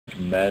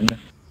men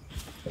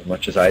as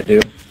much as I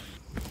do.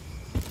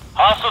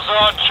 Hostiles are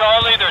on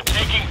Charlie, they're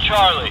taking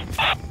Charlie.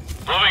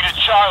 Moving to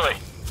Charlie.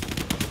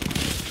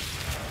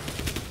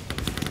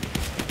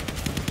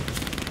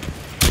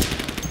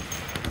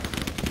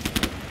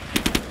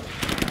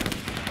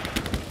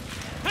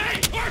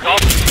 Hey,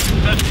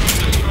 that's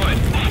destroyed.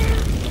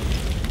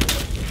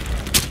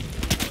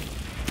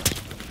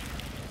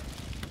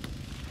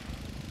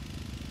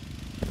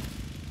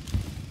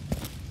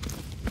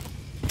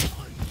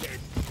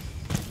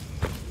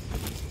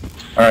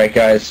 Alright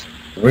guys,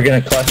 we're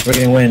gonna clutch, we're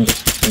gonna win,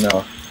 just, you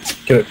know,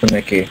 do it for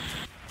Mickey.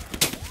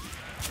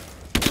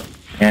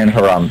 And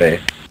Harambe.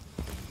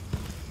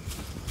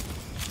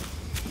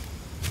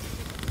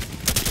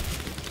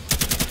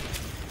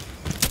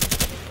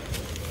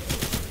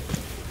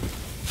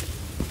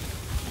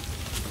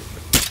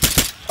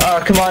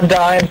 Oh, come on,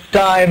 dime,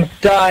 dime,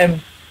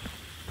 dime!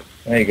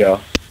 There you go.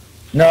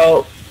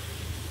 No!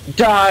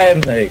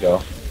 Dime! There you go.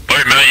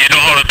 Wait a minute, you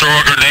know how to throw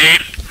a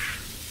grenade?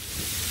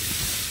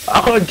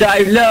 Oh,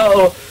 dime,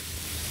 no!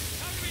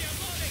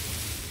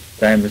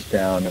 Dime is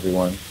down,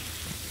 everyone.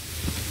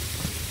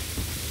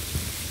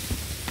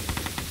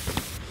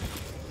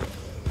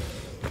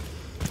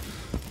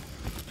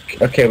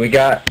 Okay, we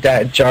got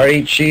that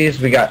Jari cheese,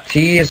 we got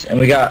Tease, and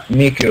we got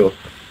Miku.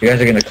 You guys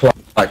are gonna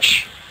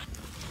clutch.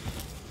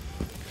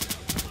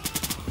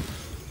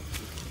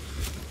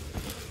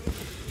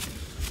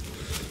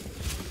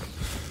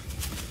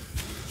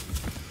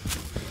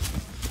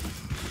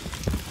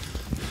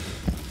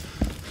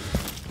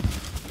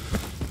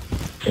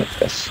 Get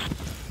this.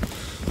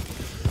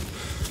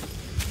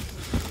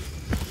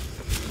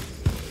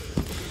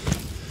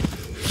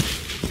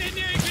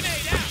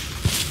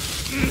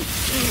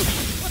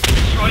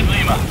 Destroyed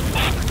Lima.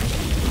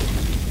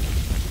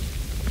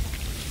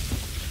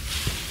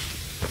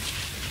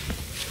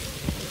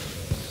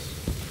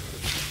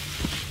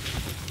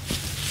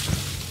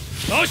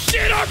 Oh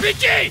shit,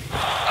 RPG!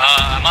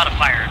 I'm out of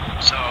fire,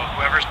 so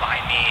whoever's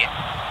behind me...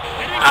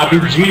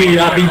 RPG,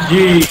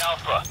 RPG!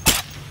 Alpha.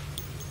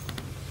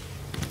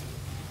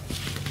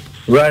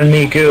 Run,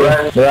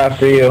 Miku. They're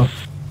after you.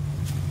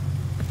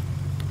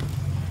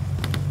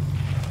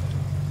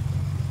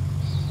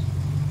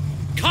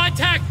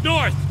 Contact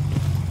north!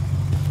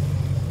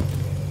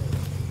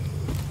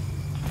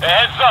 Hey,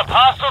 heads up,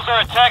 hostiles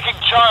are attacking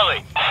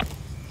Charlie.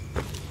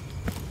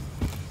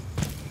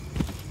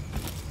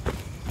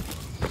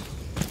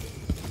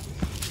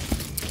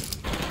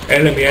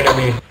 Enemy,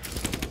 enemy.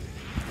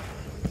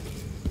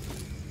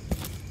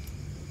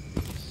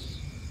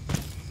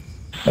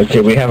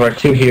 Okay, we have our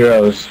two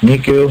heroes,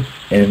 Miku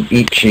and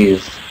Eat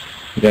Cheese.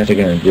 You guys are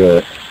gonna do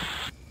it.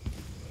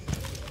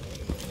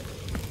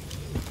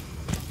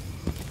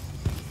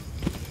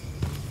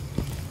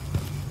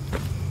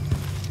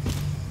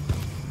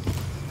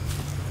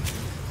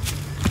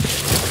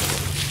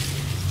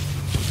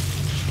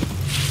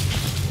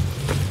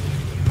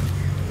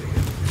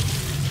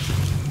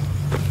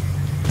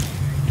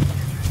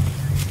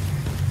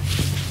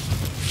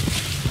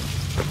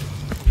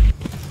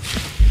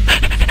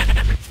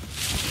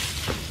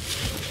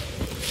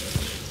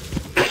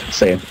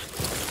 Same.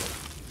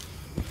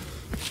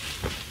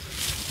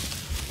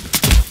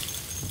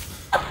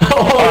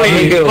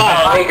 Holy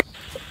fuck!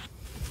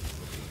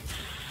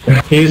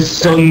 He's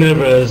so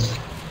nervous.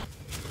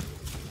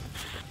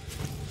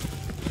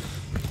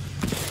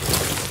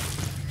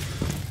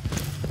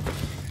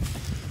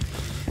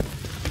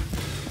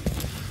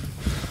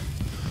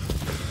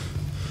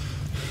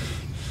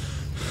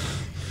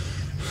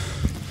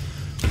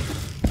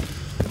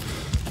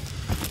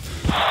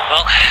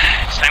 Well,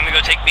 it's time we go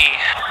take B.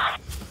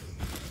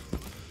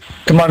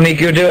 Come on,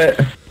 Miku, do it.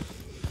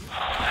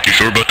 You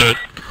sure about that?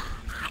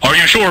 Are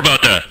you sure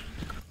about that?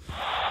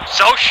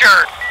 So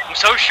sure! I'm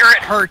so sure it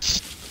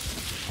hurts.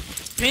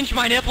 Pinch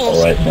my nipples.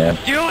 Alright, man.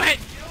 Do it!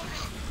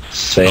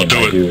 Same, I'll do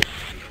I it. do.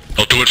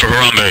 I'll do it for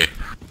Harambe.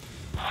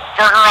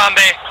 For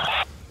Harambe.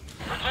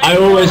 I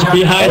always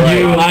behind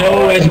you, I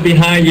always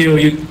behind you.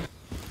 You.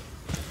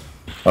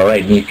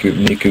 Alright,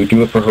 Miku,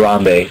 do it for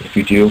Harambe. If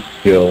you do,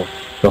 he'll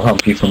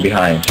hump you from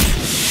behind.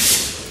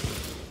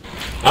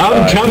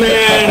 I'm coming!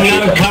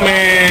 I'm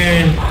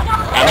coming!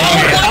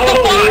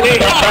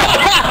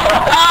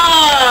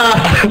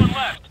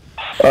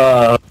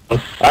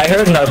 I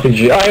heard an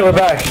RPG. Alright, we're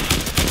back.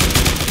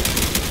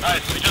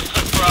 Nice, we just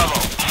took Bravo.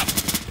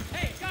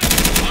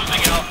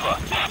 Losing Alpha.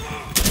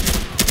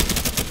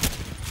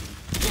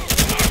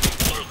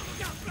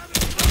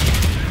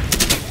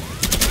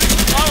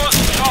 Bravo's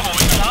in trouble,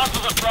 we got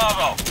hostiles at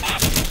Bravo.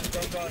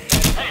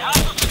 Hey,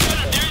 hostiles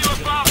are near you at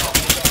Bravo.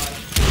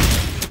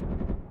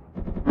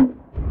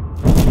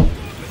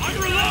 I'm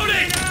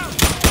reloading!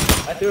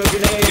 I threw a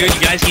grenade. Dude,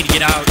 you guys need to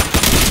get out.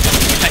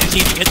 You guys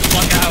need to get the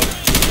fuck out.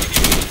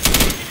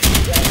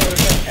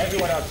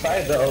 Everyone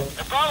outside, though.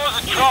 If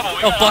Bravo's in trouble,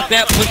 we Oh, got fuck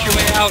that. Push your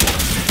way out.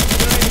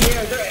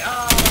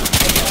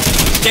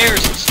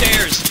 Stairs,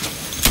 stairs.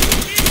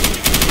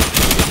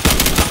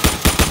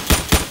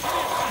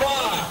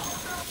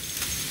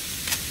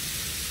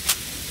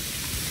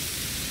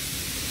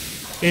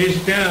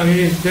 He's down,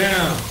 he's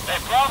down. Hey,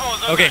 Bravo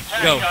is under Okay,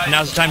 attack, go. guys.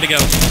 Now's the time to go.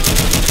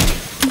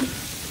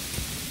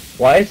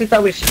 Why is it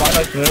that we spawn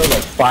like in the middle of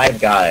like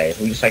 5 guys?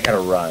 We just like gotta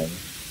run.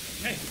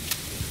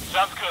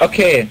 Sounds good.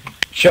 Okay,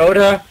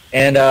 Shota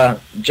and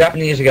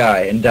Japanese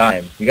guy and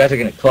Dime. You guys are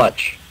gonna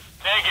clutch.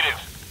 Negative.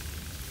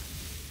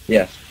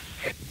 Yes.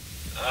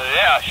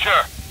 Yeah,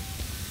 sure.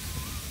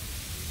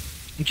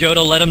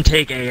 Joda, let him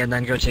take A and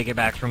then go take it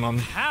back from him.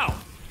 How?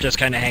 Just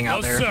kind of hang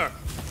out No, there. sir.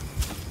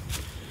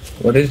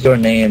 What is your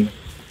name?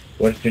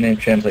 What does your name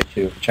translate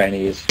to?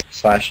 Chinese /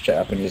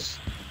 Japanese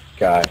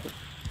guy.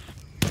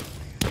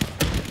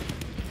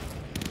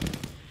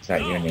 Is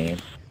that your name?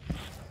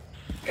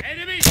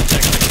 Enemy!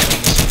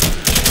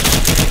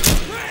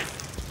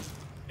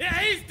 Yeah,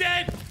 he's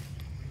dead!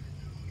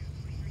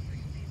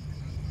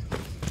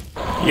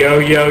 Yo,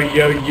 yo,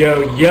 yo,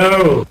 yo,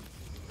 yo.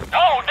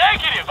 No,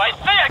 negative! I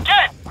say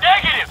again!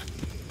 Negative!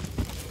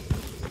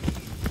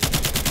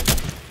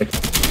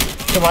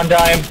 Come on,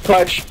 Dime.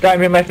 Clutch.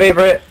 Dime, you're my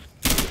favorite.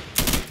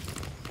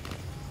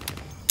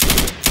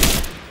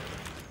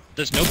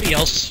 Does nobody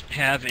else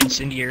have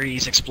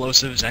incendiaries,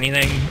 explosives,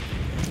 anything?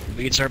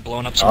 We could start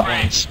blowing up some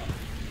planes.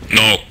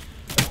 No.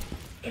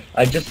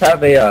 I just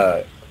have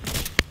a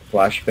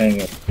flashbang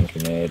and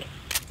grenade.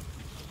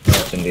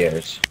 It's in the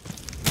airs.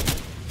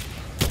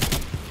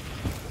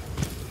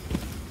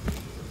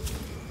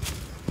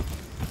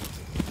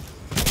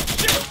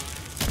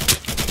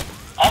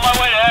 On my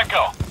way to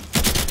Echo.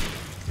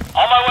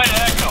 On my way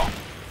to Echo.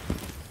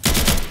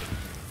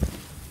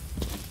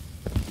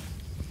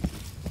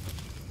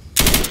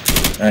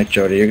 Alright,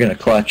 Jody, you're gonna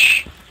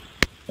clutch.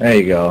 There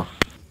you go.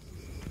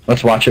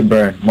 Let's watch it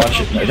burn.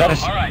 Watch it. Is that a...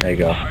 Alright. There you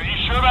go. Are you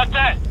sure about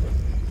that?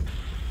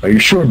 Are you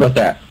sure about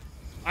that?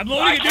 I'm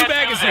loading a new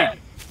magazine!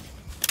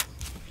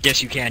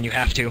 Yes, you can. You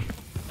have to.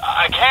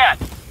 I can't.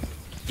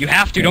 You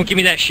have to. Don't give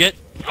me that shit.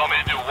 You want me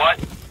to do what?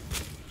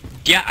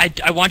 Yeah,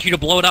 I want you to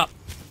blow it up.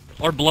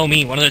 Or blow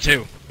me. One of the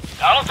two.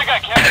 I don't think I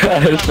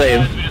can.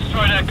 Same. We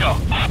destroyed Echo.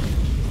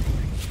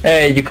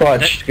 Hey, you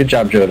clutched. Good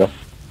job, Joda.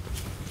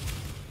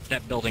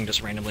 That building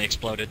just randomly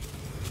exploded.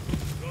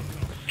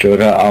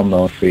 Joda, I'll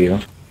moan for you.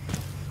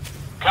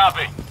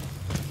 Copy.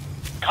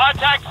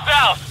 Contact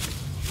south.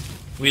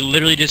 We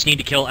literally just need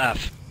to kill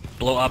F.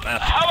 Blow up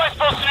F. How am I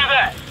supposed to do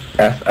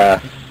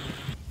that?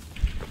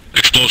 FF.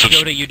 Explosives.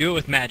 Yoda, you do it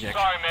with magic.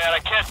 Sorry, man. I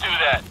can't do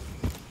that.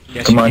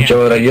 Yes, Come you on, can.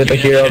 Joda, you're the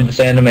Do that hero shit. of this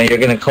anime. You're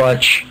gonna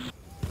clutch.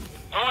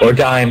 Or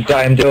Dime.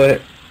 Dime, do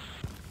it.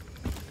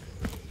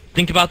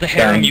 Think about the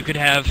harem Dime. you could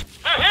have.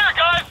 They're here,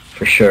 guys.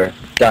 For sure.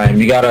 Dime,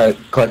 you gotta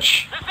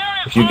clutch. This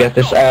area If you get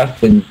this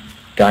F, then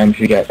Dime, if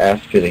you get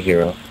F, you're the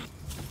hero.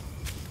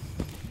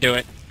 Do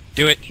it.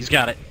 Do it. He's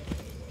got it.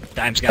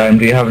 Dime's got Dime, it.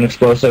 do you have an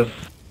explosive?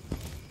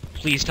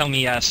 Please tell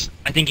me yes.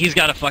 I think he's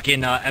got a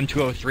fucking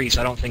M203,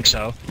 so I don't think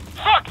so.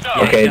 Fuck no.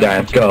 Yeah, Okay, he's got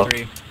an Dime, go.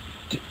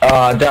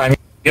 M203. Dime,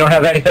 you don't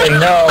have anything,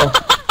 no!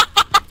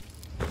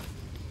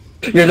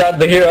 You're not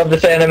the hero of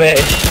this anime. Are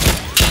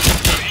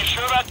you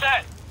sure about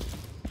that?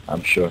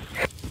 I'm sure.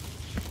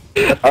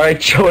 Alright,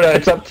 Joda,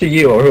 it's up to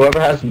you, or whoever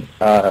has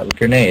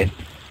grenade.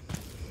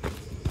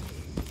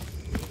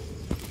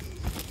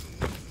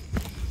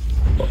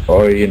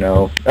 Or, you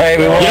know... Hey,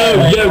 we won!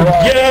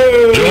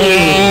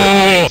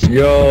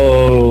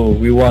 Yo,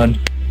 we won.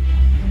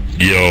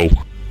 Yo.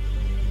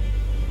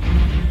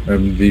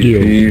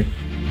 MVP.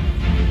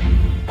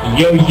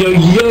 Yo, yo,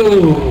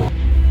 yo.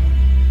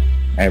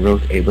 I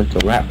wrote a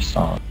little rap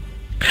song.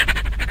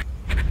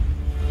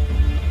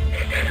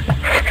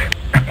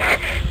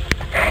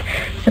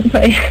 What the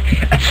fuck?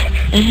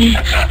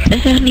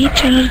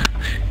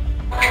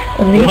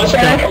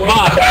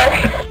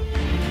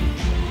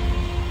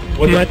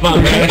 What the fuck,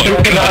 man?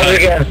 Bananas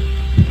again!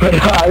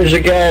 Bananas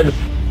again!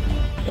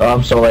 Oh,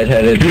 I'm so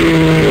lightheaded.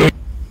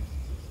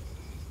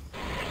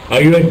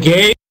 Are you a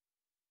gay?